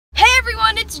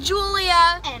everyone, it's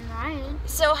Julia. And Ryan.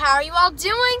 So how are you all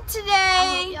doing today?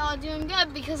 I hope y'all doing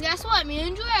good, because guess what? Me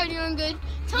and Julia are doing good.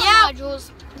 Tell me Yeah. about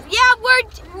Jules. Yeah, we're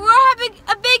having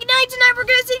a big night tonight. We're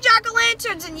gonna see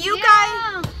jack-o'-lanterns, and you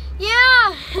guys.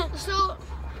 Yeah. So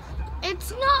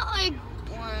it's not like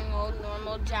boring old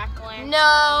normal jack-o'-lantern.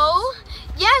 No.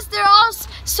 Yes, there are all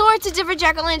sorts of different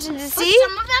jack-o'-lanterns to see.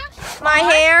 Some of them My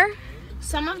hair.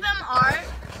 Some of them are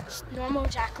normal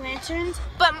jack-o'-lanterns,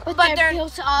 But they're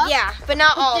built up. Yeah, but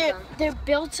not all of them. They're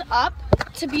built up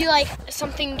to be like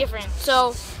something different.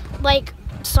 So, like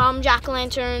some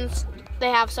jack-o'-lanterns, they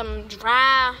have some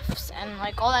giraffes and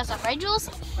like all that stuff, right, Jules?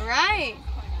 Right.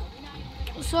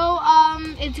 So,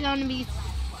 it's gonna be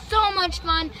so much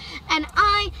fun, and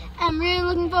I am really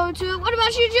looking forward to it. What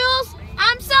about you, Jules?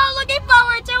 I'm so looking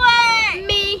forward to it.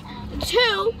 Me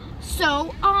too.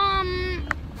 So,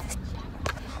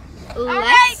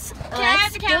 Let's can I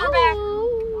have the camera back?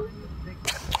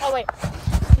 Oh wait.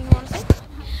 You want to say?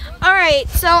 All right,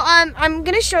 so I'm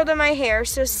gonna show them my hair.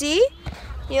 So see,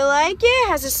 you like it? It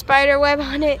has a spider web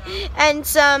on it and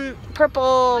some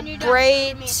purple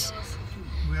braids.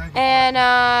 And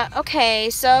okay,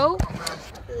 so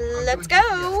let's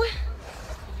go.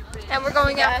 And we're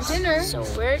going out for dinner. So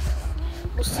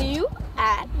we'll see you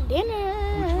at dinner.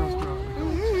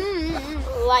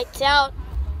 Lights out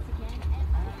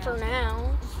for now.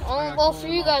 Well, for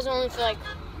you guys, only for like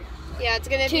Yeah, it's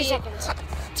gonna 2 be seconds.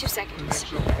 2 seconds.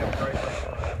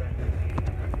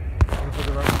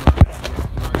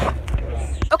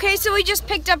 Okay, so we just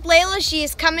picked up Layla. She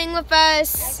is coming with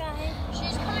us.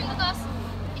 She's coming with us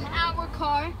in our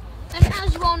car. And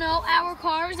as you all know, our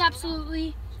car is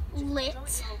absolutely lit.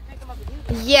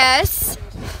 Yes.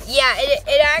 Yeah,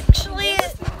 it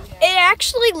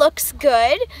actually looks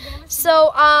good.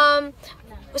 So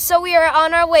so we are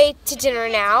on our way to dinner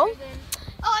now.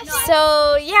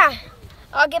 So yeah,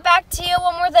 I'll get back to you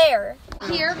when we're there.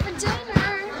 Here for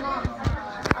dinner.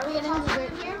 Are we getting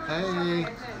dessert here? Hey.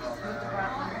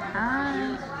 I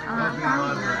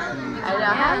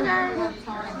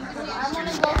want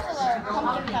to go to the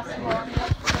pumpkin festival.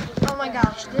 Oh my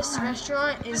gosh, this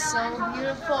restaurant is so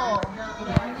beautiful.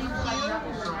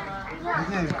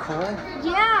 Isn't it cool?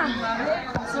 Yeah.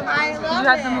 I love Did you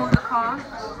have it. to move the car?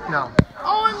 No.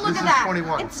 Oh, and look This at is that.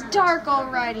 21. It's dark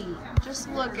already. Just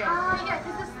look at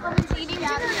it. Eating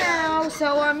dinner now.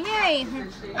 So, yay.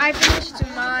 I finished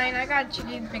mine. I got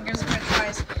chicken fingers and french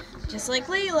fries, just like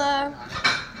Layla.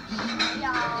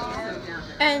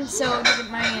 And so, I'll give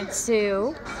it my Aunt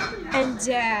Sue. And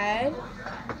Dad.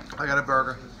 I got a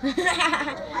burger.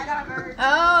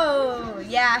 Oh,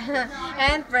 yeah.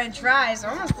 And french fries.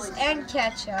 Almost. And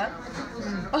ketchup.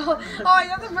 Oh, I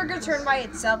got the burger turned by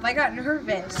itself. I got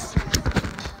nervous.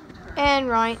 And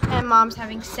Mom's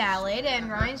having salad,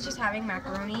 and Ryan's just having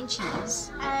macaroni and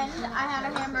cheese. And I had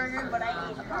a hamburger, but I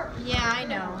ate it. Yeah, I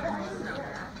know.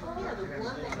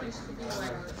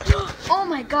 Oh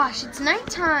my gosh, it's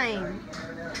nighttime.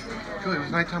 Julie, it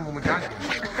was nighttime when we got here.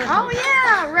 Oh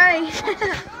yeah, right.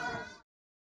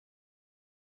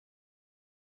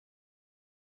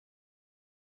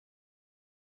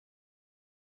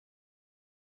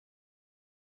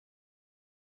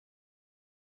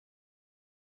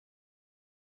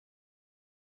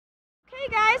 Hey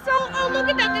guys, oh look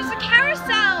at that, there's a carousel.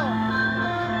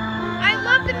 I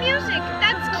love the music.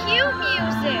 That's cute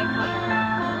music.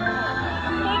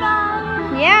 Hey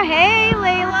guys. Yeah, hey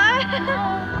Layla.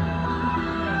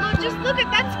 Oh, just look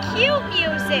at that's cute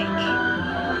music.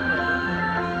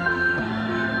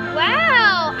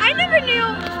 Wow, I never knew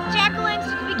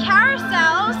jack-o'-lanterns could be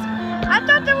carousels. I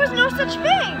thought there was no such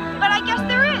thing, but I guess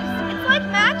there is. It's like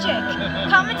magic.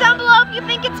 Comment down below if you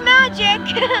think it's magic.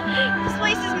 This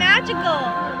place is magical.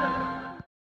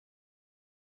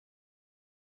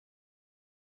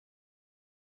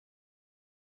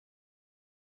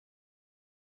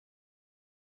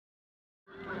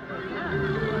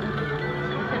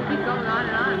 Keep going on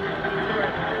and on.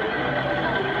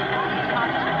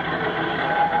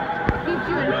 Keeps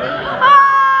you in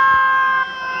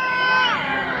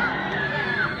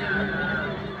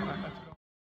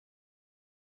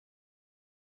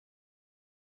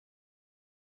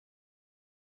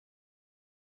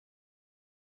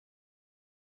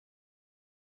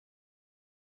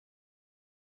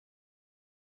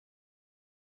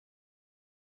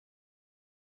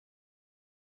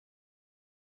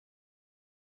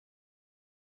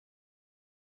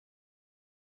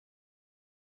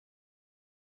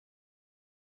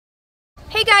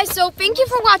Hey guys, so thank you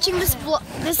for watching this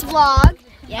vlog.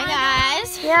 Yeah,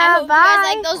 guys. Yeah, I hope bye. you guys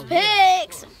like those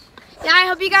pics. Yeah, I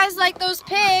hope you guys like those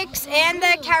pics and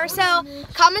the carousel.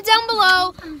 Comment down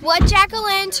below what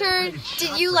jack-o'-lantern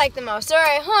did you like the most. All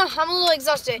right, I'm a little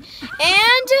exhausted. And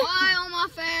Bye, all my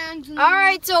fans. all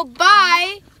right, so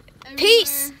bye,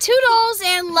 peace, toodles,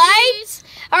 and lights.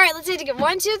 All right, let's say it again.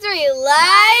 1, 2, 3,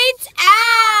 lights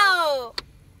out.